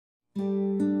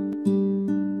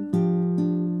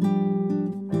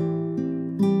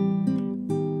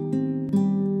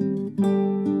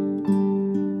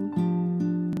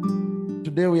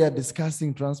we are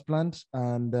discussing transplant,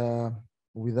 and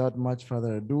without much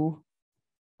further ado,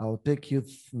 I'll take you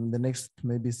in the next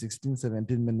maybe 16,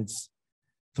 17 minutes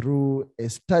through a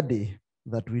study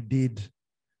that we did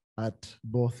at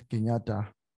both Kenyatta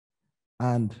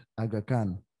and Aga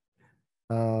Khan.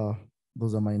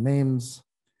 Those are my names.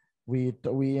 We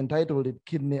entitled it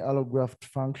Kidney Allograft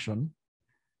Function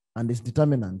and its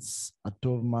Determinants at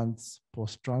 12 months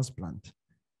post-transplant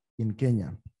in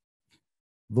Kenya.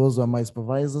 Those are my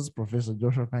supervisors, Professor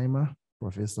Joshua Kaima,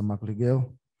 Professor McLegal,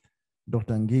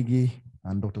 Dr. Ngigi,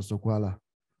 and Dr. Sokwala,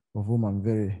 of whom I'm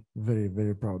very, very,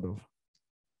 very proud of.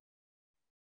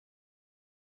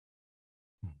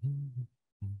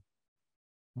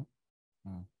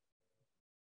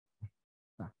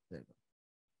 There you go.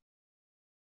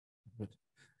 Good.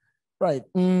 Right,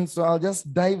 so I'll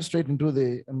just dive straight into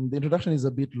the introduction is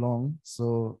a bit long,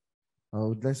 so I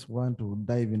would just want to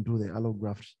dive into the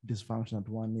allograft dysfunction at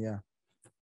 1 year.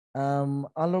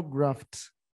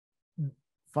 Allograft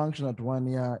function at 1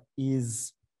 year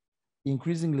is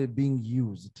increasingly being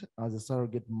used as a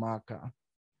surrogate marker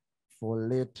for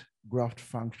late graft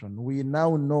function. We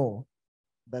now know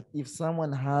that if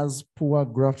someone has poor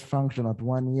graft function at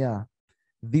 1 year,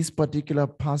 this particular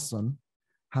person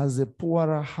has a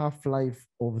poorer half-life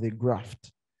of the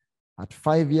graft at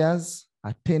 5 years,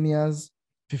 at 10 years,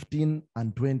 15,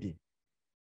 and 20.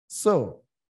 So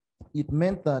it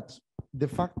meant that the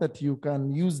fact that you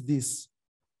can use this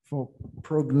for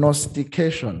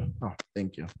prognostication, oh,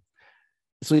 thank you.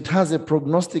 So it has a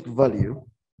prognostic value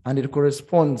and it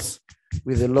corresponds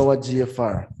with a lower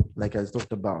GFR, like I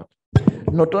talked about.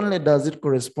 Not only does it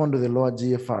correspond to the lower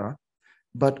GFR,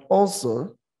 but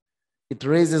also it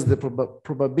raises the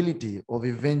probability of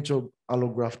eventual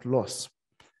allograft loss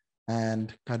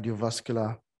and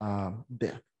cardiovascular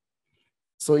death.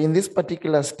 So in this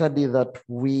particular study that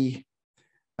we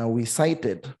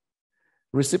cited,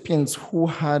 recipients who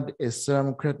had a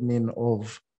serum creatinine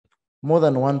of more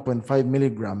than 1.5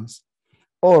 milligrams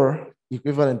or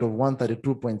equivalent of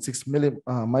 132.6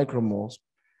 micromoles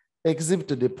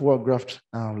exhibited a poor graft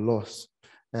loss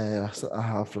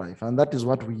half-life. And that is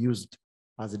what we used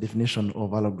as a definition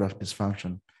of allograft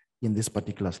dysfunction in this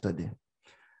particular study.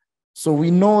 So we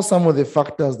know some of the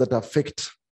factors that affect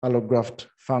allograft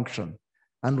function,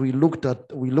 and we looked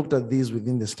at these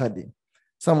within the study.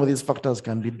 Some of these factors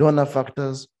can be donor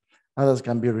factors, others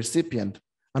can be recipient,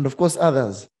 and of course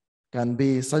others can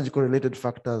be surgical related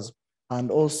factors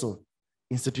and also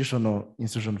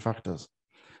institution factors.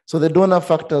 So the donor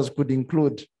factors could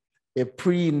include a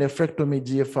pre-nephrectomy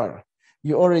GFR.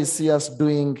 You already see us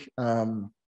doing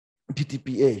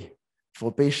TTPA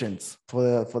for patients,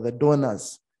 for the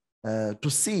donors, to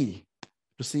see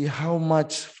how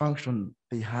much function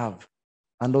they have,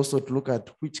 and also to look at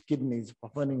which kidney is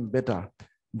performing better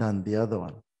than the other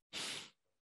one.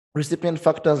 Recipient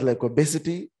factors like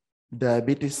obesity,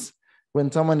 diabetes. When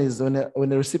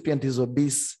a recipient is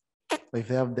obese, if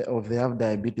they have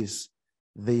diabetes,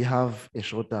 they have a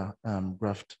shorter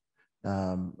graft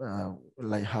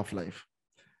like half-life.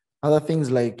 Other things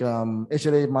like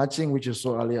HLA matching, which you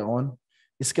saw earlier on.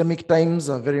 Ischemic times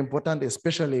are very important,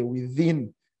 especially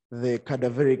within the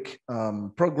cadaveric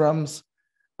programs.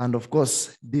 And of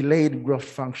course, delayed graft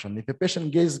function. If a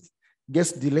patient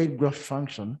gets delayed graft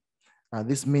function,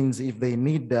 this means if they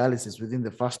need dialysis within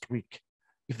the first week,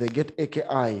 if they get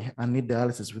AKI and need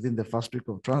dialysis within the first week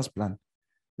of transplant,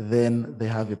 then they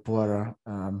have a poorer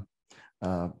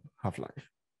half-life.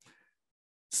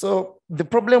 So the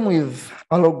problem with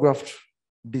allograft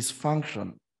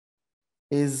dysfunction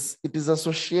is it is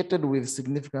associated with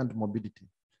significant morbidity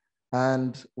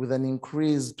and with an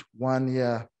increased 1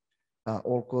 year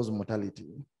all-cause mortality.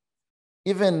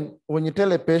 Even when you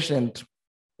tell a patient,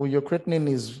 when your creatinine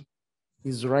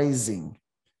is rising,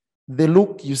 the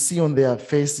look you see on their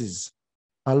faces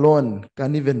alone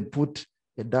can even put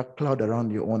a dark cloud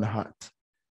around your own heart.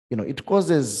 You know, it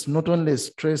causes not only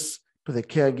stress to the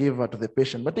caregiver, to the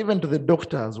patient, but even to the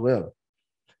doctor as well.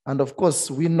 And of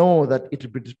course, we know that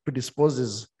it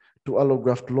predisposes to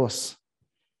allograft loss.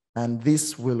 And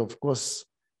this will, of course,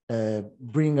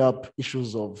 bring up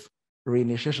issues of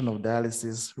reinitiation of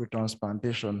dialysis,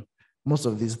 retransplantation. Most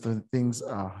of these things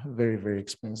are very, very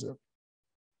expensive.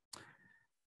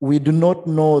 We do not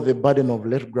know the burden of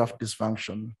late graft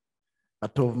dysfunction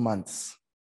at 12 months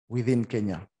within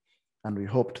Kenya. And we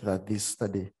hoped that this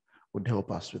study would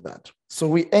help us with that. So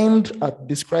we aimed at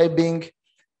describing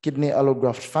kidney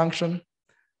allograft function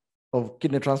of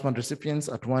kidney transplant recipients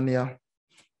at 1 year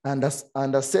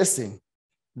and assessing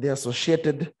the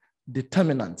associated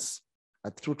determinants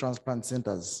at 2 transplant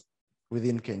centers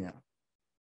within Kenya.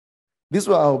 These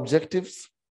were our objectives.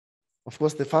 Of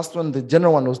course, the first one, the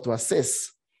general one, was to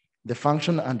assess the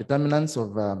function and determinants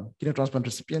of kidney transplant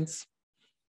recipients.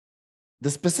 The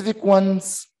specific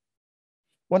ones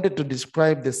wanted to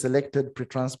describe the selected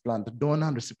pre-transplant donor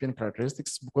and recipient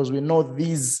characteristics, because we know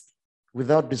these,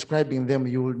 without describing them,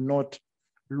 you will not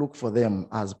look for them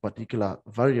as particular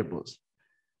variables.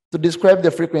 To describe the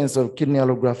frequency of kidney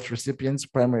allograft recipients'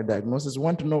 primary diagnosis, we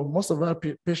want to know most of our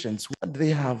patients, what do they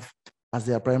have as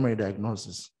their primary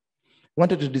diagnosis?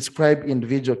 Wanted to describe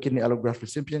individual kidney allograft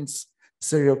recipients'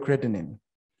 serial creatinine.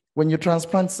 When you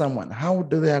transplant someone, how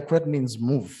do their creatinines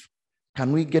move?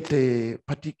 Can we get a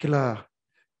particular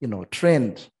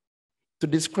trend? To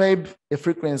describe a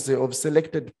frequency of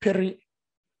selected peri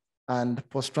and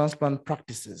post-transplant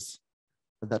practices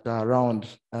that are around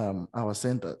our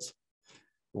centers.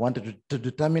 We wanted to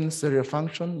determine serial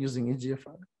function using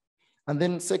EGFR. And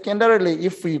then secondarily,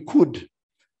 if we could,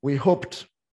 we hoped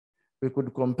we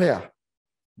could compare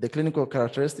the clinical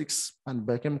characteristics and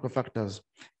biochemical factors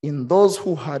in those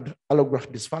who had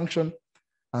allograft dysfunction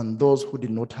and those who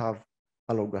did not have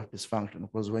allograft dysfunction.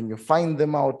 Because when you find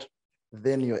them out,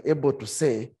 then you're able to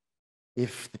say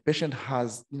if the patient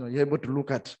has, you're able to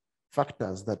look at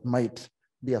factors that might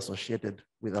be associated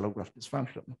with allograft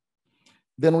dysfunction.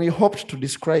 Then we hoped to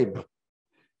describe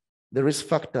the risk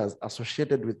factors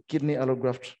associated with kidney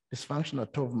allograft dysfunction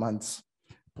at 12 months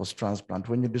post-transplant.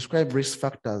 When you describe risk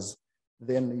factors,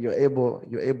 then you're able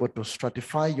to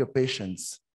stratify your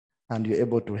patients and you're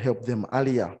able to help them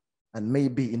earlier and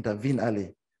maybe intervene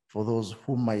early for those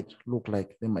who might look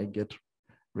like they might get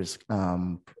risk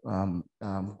graft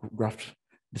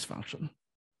dysfunction.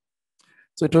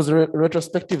 So it was a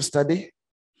retrospective study.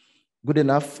 Good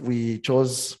enough, we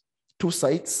chose 2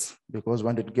 sites because we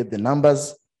wanted to get the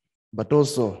numbers, but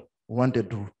also wanted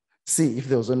to see if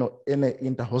there was any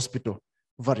inter-hospital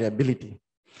variability.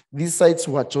 These sites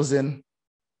were chosen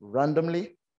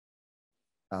randomly,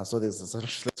 so there's a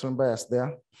selection bias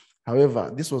there.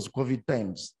 However, this was COVID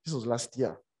times. This was last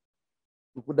year.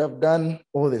 We could have done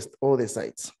all the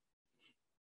sites.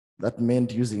 That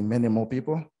meant using many more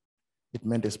people. It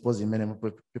meant exposing many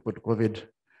more people to COVID.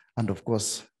 And of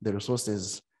course, the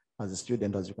resources as a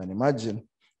student, as you can imagine,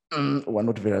 were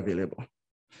not very available.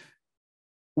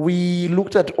 We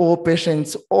looked at all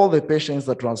the patients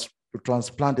that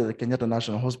transplanted at Kenyatta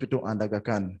National Hospital and Aga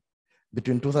Khan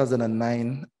between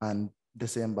 2009 and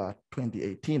December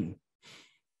 2018.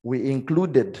 We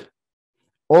included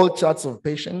all charts of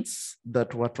patients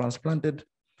that were transplanted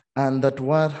and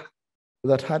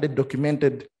that had a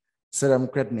documented serum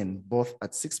creatinine, both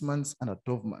at 6 months and at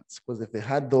 12 months. Because if they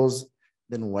had those,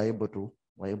 then we're able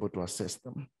to assess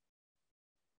them.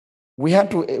 We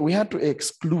had to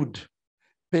exclude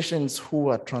patients who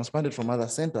were transplanted from other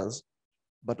centers,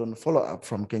 but on follow-up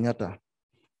from Kenyatta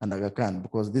and Aga Khan,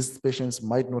 because these patients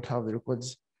might not have the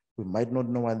records, we might not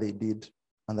know what they did,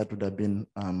 and that would have been,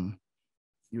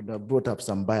 you'd have brought up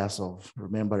some bias of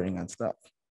remembering and stuff.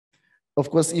 Of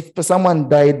course, if someone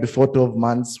died before 12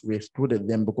 months, we excluded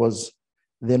them because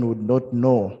then we would not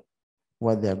know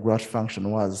what their graft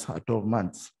function was at 12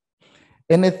 months.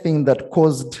 Anything that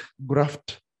caused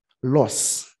graft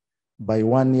loss by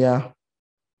 1 year,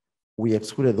 we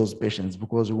excluded those patients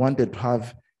because we wanted to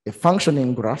have a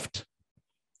functioning graft,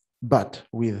 but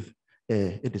with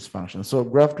a dysfunction. So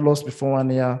graft loss before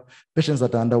 1 year, patients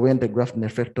that underwent a graft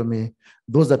nephrectomy,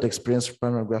 those that experienced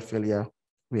primary graft failure,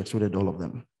 we excluded all of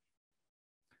them.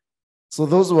 So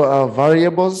those were our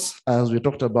variables, as we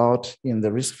talked about in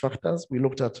the risk factors. We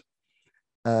looked at,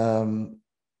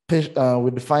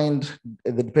 we defined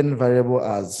the dependent variable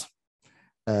as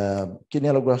kidney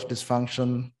allograft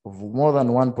dysfunction of more than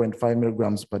 1.5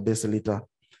 milligrams per deciliter,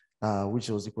 which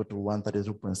was equal to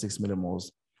 132.6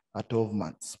 millimoles at 12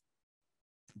 months.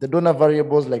 The donor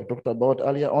variables, like talked about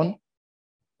earlier on,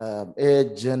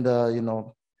 age, gender,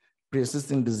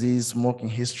 pre-existing disease, smoking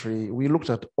history. We looked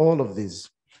at all of these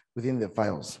within the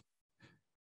files.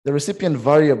 The recipient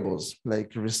variables,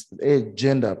 like age,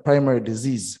 gender, primary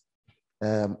disease,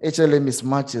 HLA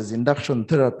mismatches, induction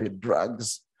therapy,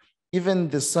 drugs, even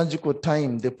the surgical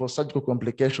time, the post-surgical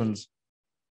complications,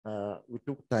 we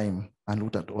took time and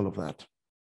looked at all of that.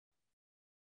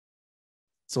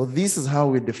 So this is how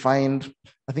we defined,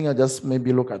 I think I'll just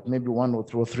maybe look at maybe 1 or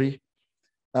 2 or 3.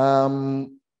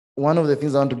 One of the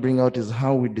things I want to bring out is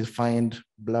how we defined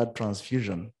blood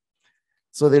transfusion.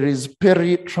 So there is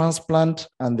peri-transplant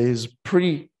and there is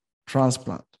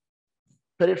pre-transplant.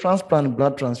 Peri-transplant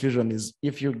blood transfusion is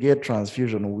if you get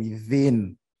transfusion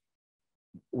within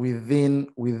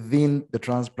the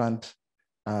transplant,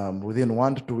 within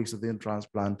 1 to 2 weeks within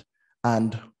transplant,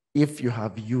 and if you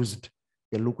have used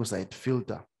a leukocyte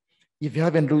filter. If you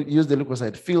haven't used the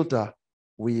leukocyte filter,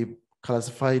 we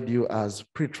classified you as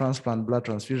pre-transplant blood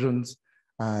transfusions,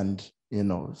 and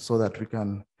so that we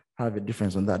can have a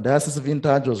difference on that. Dialysis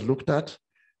vintage was looked at,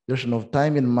 duration of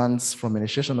time in months from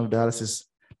initiation of dialysis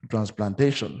to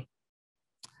transplantation.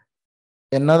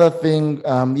 Another thing,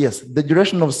 yes, the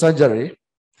duration of surgery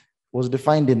was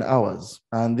defined in hours,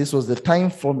 and this was the time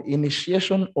from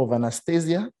initiation of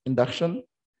anesthesia induction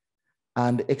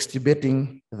and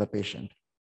extubating the patient.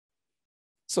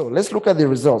 So let's look at the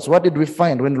results. What did we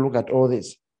find when we look at all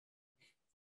this?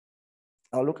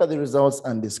 I'll look at the results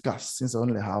and discuss, since I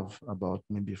only have about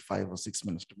maybe 5 or 6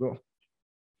 minutes to go.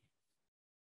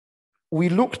 We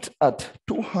looked at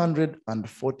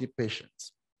 240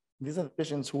 patients. These are the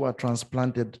patients who are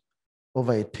transplanted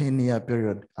over a 10-year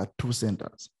period at 2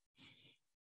 centers.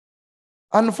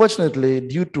 Unfortunately,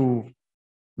 due to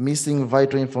missing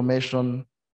vital information,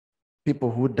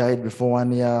 people who died before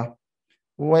 1 year,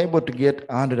 we were able to get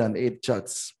 108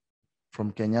 charts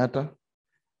from Kenyatta.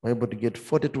 We were able to get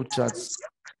 42 charts.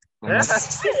 At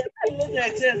the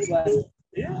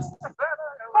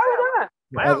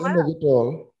end of it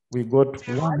all, we got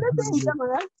one.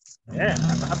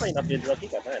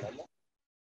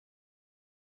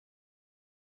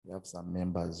 We have some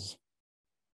members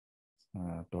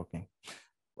talking.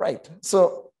 Right.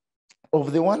 So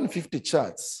of the 150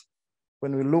 charts,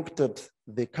 when we looked at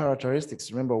the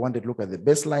characteristics, remember, I wanted to look at the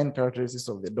baseline characteristics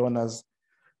of the donors,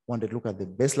 wanted to look at the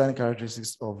baseline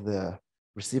characteristics of the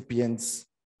recipients.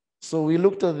 So we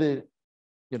looked at the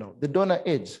donor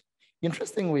age.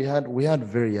 Interesting, we had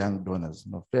very young donors,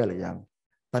 fairly young,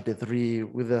 33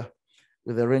 with a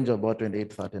range of about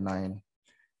 28, 39.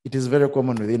 It is very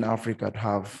common within Africa to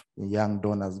have young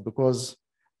donors because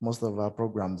most of our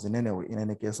programs, in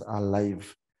any case, are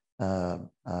live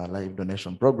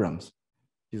donation programs.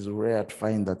 It is rare to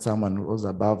find that someone who's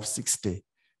above 60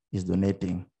 is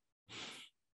donating.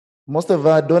 Most of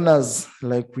our donors,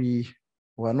 like we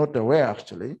were not aware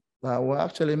actually, were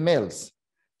actually males.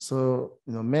 So,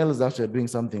 males actually doing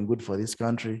something good for this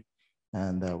country,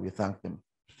 and we thank them.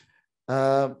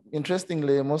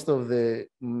 Interestingly, most of the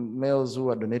males who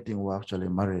were donating were actually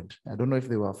married. I don't know if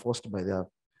they were forced by their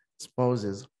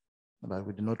spouses, but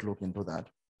we did not look into that.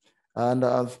 And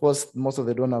of course, most of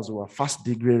the donors were first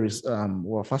degree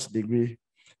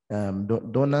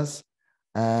donors,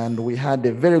 and we had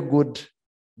a very good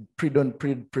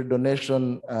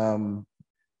pre-donation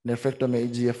nephrectomy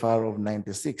EGFR of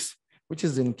 96, which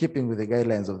is in keeping with the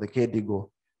guidelines of the KDIGO,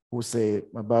 who say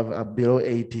below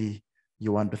 80,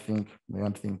 you want to think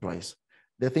twice.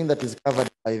 The thing that is covered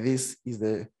by this is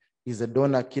the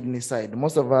donor kidney side.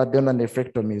 Most of our donor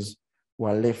nephrectomies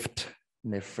were left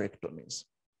nephrectomies.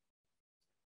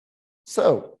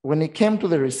 So when it came to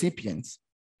the recipients,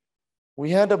 we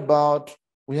had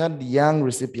young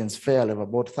recipients, fairly of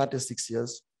about 36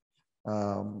 years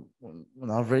on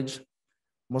average.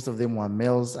 Most of them were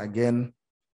males. Again,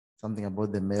 something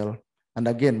about the male. And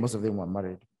again, most of them were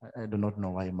married. I do not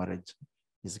know why marriage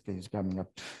is coming up.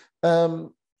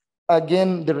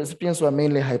 Again, the recipients were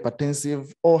mainly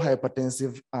hypertensive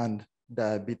and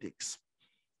diabetics,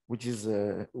 which is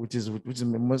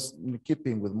most in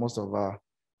keeping with most of our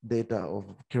data of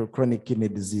chronic kidney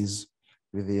disease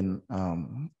within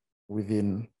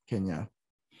Kenya.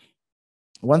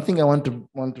 One thing I want to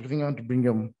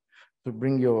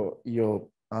bring your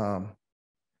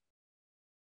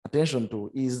attention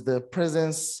to is the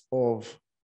presence of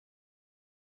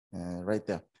right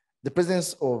there, the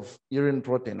presence of urine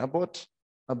protein, about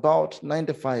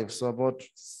 95, so about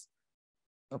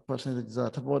a percentage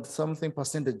that about something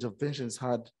percentage of patients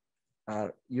had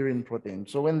urine protein.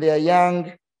 So when they are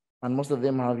young, and most of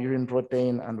them have urine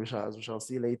protein, and as we shall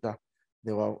see later,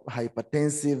 they were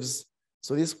hypertensives.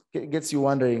 So this gets you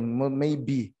wondering,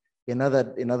 maybe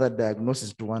another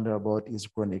diagnosis to wonder about is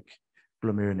chronic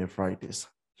glomerulonephritis.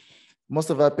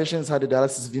 Most of our patients had a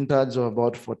dialysis vintage of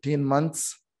about 14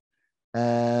 months.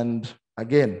 And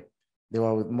again,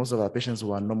 most of our patients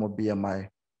were normal BMI,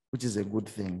 which is a good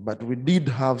thing. But we did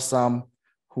have some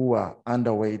who were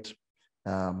underweight,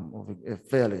 of a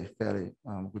fairly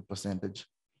good percentage.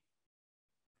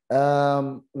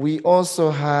 We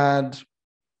also had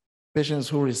patients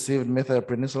who received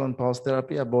methylprednisolone pulse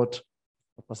therapy, about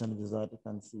what percentage is that? You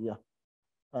can see, yeah,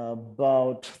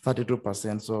 about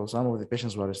 32%. So some of the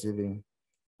patients were receiving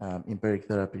empiric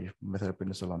therapy,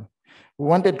 methylprednisolone. We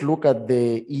wanted to look at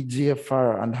the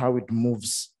EGFR and how it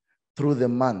moves through the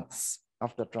months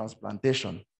after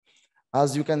transplantation.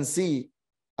 As you can see,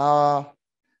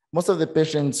 most of the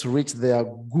patients reach their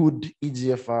good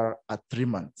EGFR at 3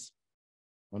 months.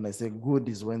 When I say good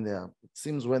is when it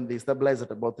seems when they stabilize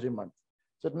at about 3 months.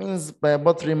 So it means by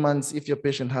about 3 months, if your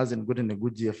patient hasn't gotten a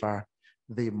good GFR,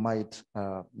 they might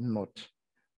not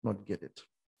get it.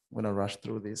 I'm gonna rush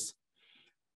through this.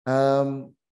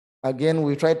 Again,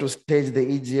 we try to stage the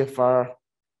eGFR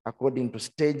according to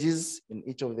stages in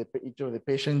each of the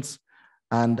patients,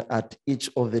 and at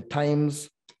each of the times,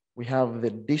 we have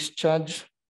the discharge,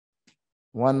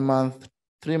 1 month,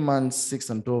 3 months,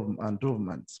 6 and 12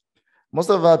 months.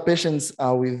 Most of our patients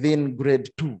are within grade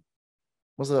 2.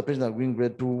 Most of the patients are in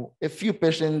grade 2. A few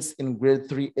patients in grade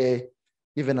 3A,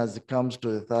 even as it comes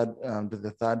to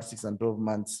the third 6 and 12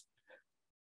 months.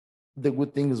 The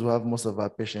good thing is we have most of our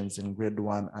patients in grade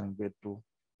 1 and grade 2,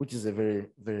 which is a very,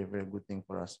 very, very good thing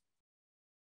for us.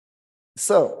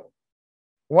 So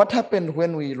what happened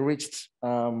when we reached,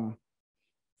 when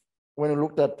we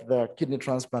looked at the kidney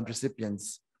transplant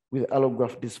recipients with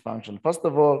allograft dysfunction? First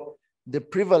of all, the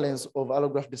prevalence of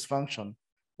allograft dysfunction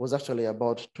was actually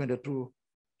about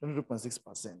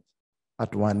 22.6%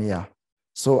 at 1 year.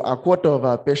 So a quarter of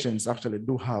our patients actually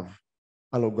do have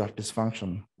allograft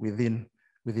dysfunction within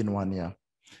 1 year.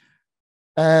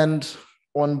 And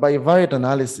on bivariate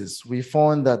analysis, we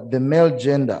found that the male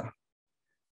gender,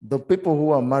 the people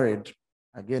who are married,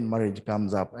 again, marriage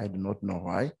comes up, I do not know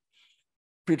why.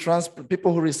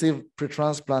 People who receive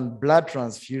pre-transplant blood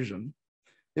transfusion,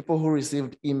 people who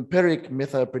received empiric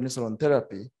methylprednisolone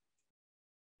therapy,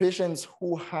 patients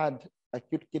who had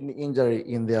acute kidney injury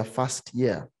in their first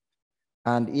year,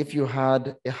 and if you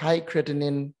had a high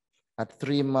creatinine at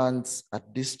 3 months,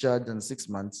 at discharge and 6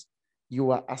 months,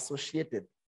 you are associated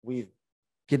with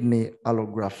kidney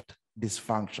allograft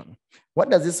dysfunction. What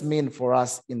does this mean for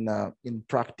us in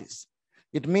practice?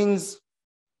 It means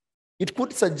it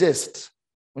could suggest,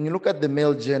 when you look at the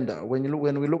male gender,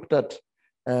 when we looked at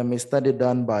a study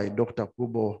done by Dr.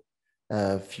 Kubo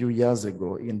a few years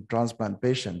ago in transplant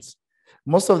patients,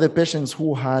 most of the patients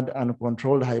who had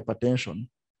uncontrolled hypertension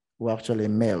were actually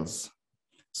males.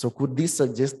 So could this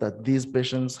suggest that these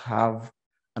patients have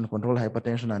uncontrolled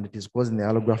hypertension and it is causing the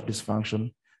allograft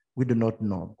dysfunction? We do not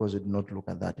know because we did not look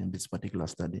at that in this particular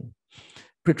study.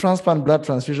 Pre-transplant blood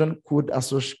transfusion could,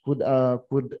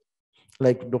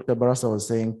 like Dr. Barasa was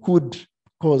saying, could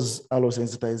cause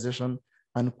allosensitization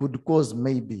and could cause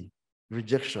maybe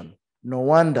rejection. No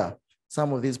wonder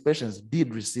some of these patients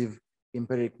did receive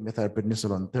empiric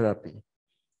methylprednisolone therapy.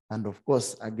 And of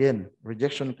course, again,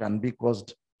 rejection can lead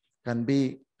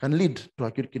to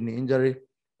acute kidney injury.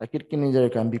 Acute kidney injury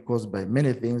can be caused by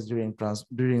many things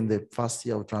during the first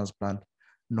year of transplant.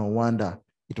 No wonder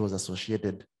it was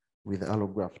associated with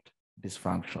allograft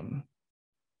dysfunction.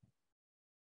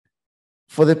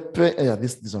 For the,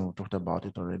 this one we talked about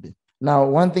it already. Now,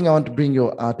 one thing I want to bring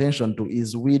your attention to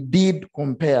is we did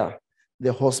compare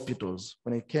the hospitals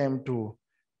when it came to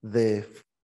the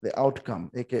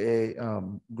outcome, aka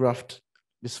graft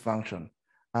dysfunction,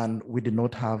 and we did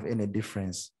not have any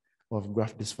difference of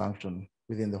graft dysfunction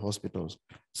within the hospitals.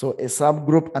 So a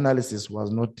subgroup analysis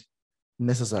was not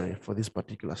necessary for this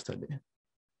particular study.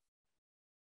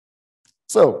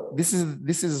 So this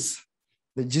is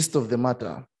the gist of the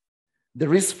matter. The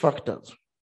risk factors.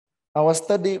 Our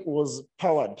study was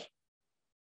powered.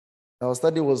 Our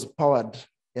study was powered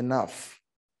enough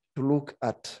to look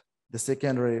at the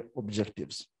secondary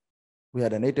objectives. We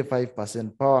had an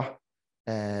 85% power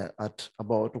at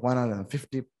about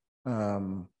 150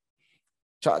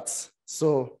 charts.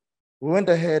 So we went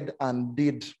ahead and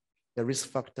did a risk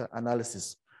factor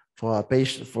analysis for our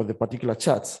patient, for the particular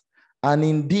charts. And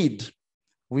indeed,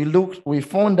 we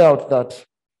found out that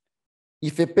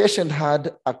if a patient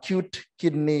had acute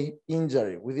kidney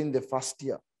injury within the first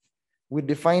year, we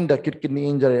defined acute kidney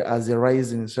injury as a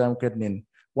rise in serum creatinine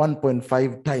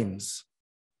 1.5 times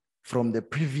from the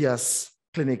previous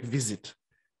clinic visit.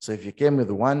 So if you came with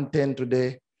 110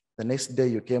 today, the next day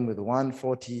you came with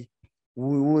 140,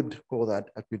 we would call that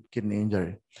acute kidney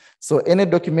injury. So any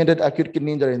documented acute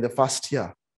kidney injury in the first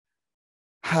year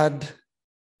had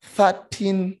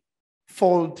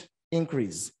 13-fold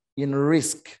increase in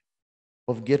risk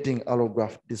of getting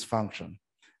allograft dysfunction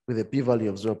with a p-value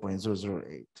of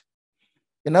 0.008.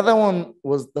 Another one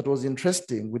that was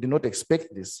interesting, we did not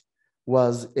expect this,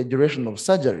 was a duration of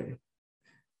surgery.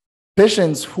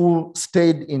 Patients who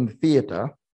stayed in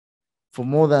theater for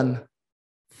more than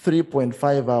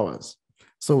 3.5 hours.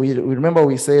 So we remember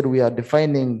we said we are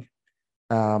defining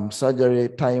surgery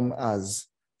time as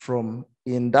from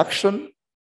induction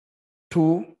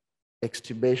to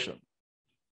extubation.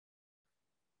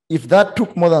 If that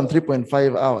took more than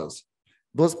 3.5 hours,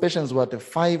 those patients were at a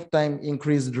 5-time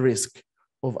increased risk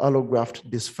of allograft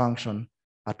dysfunction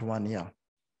at 1 year.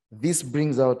 This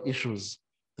brings out issues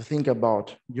to think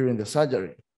about during the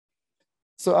surgery.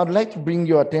 So I'd like to bring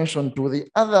your attention to the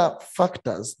other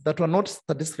factors that were not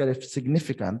statistically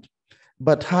significant,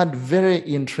 but had very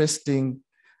interesting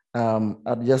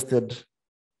adjusted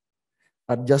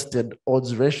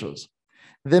odds ratios.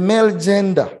 The male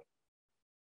gender.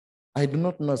 I do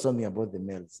not know something about the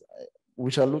males.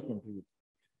 We shall look into it.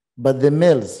 But the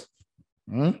males,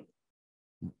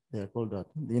 they are called that.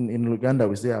 In Uganda,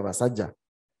 we say abasaja.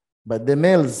 But the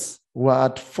males were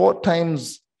at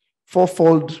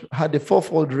had a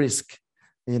fourfold risk,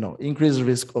 increased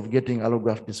risk of getting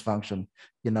allograft dysfunction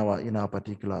in our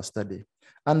particular study.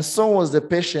 And so was the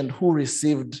patient who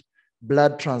received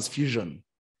blood transfusion,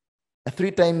 a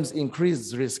 3 times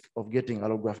increased risk of getting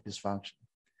allograft dysfunction.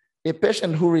 A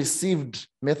patient who received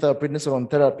methylprednisolone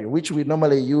therapy, which we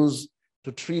normally use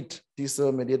to treat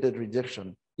T-cell mediated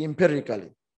rejection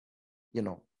empirically,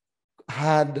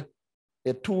 had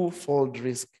a 2-fold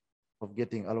risk of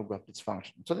getting allograft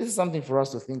dysfunction. So this is something for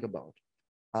us to think about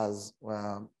as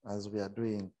we are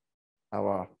doing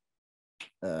our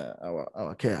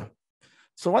care.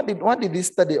 So what did this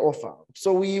study offer?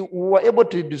 So we were able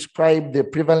to describe the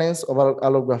prevalence of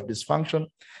allograft dysfunction.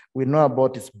 We know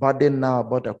about its burden now.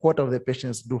 About a quarter of the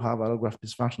patients do have allograft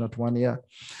dysfunction at 1 year.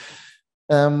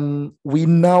 We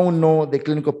now know the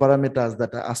clinical parameters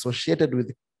that are associated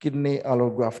with kidney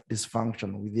allograft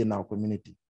dysfunction within our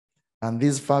community. And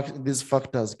these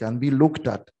factors can be looked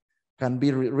at, can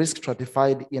be risk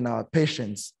stratified in our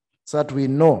patients so that we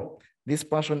know this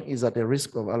person is at a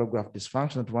risk of allograft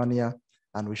dysfunction at 1 year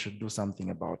and we should do something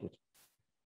about it.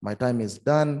 My time is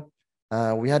done.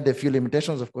 We had a few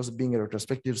limitations, of course, being a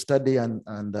retrospective study and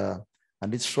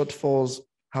its shortfalls.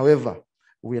 However,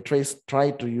 we try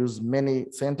to use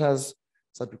many centers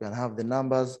so that we can have the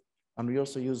numbers. And we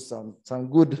also use some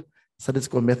good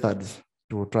statistical methods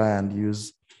to try and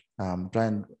use, try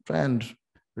and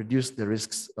reduce the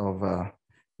risks of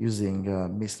using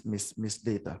missed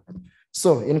data.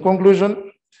 So in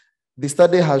conclusion, the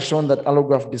study has shown that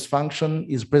allograft dysfunction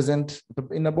is present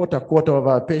in about a quarter of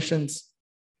our patients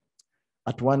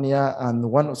at 1 year.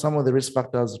 And some of the risk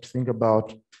factors to think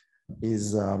about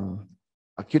is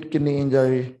acute kidney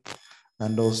injury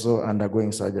and also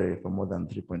undergoing surgery for more than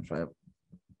 3.5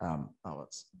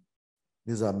 hours.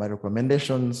 These are my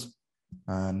recommendations,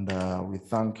 and we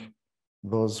thank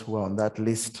those who are on that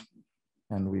list,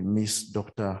 and we miss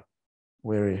Dr.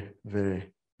 Were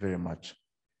very, very much.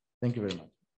 Thank you very much.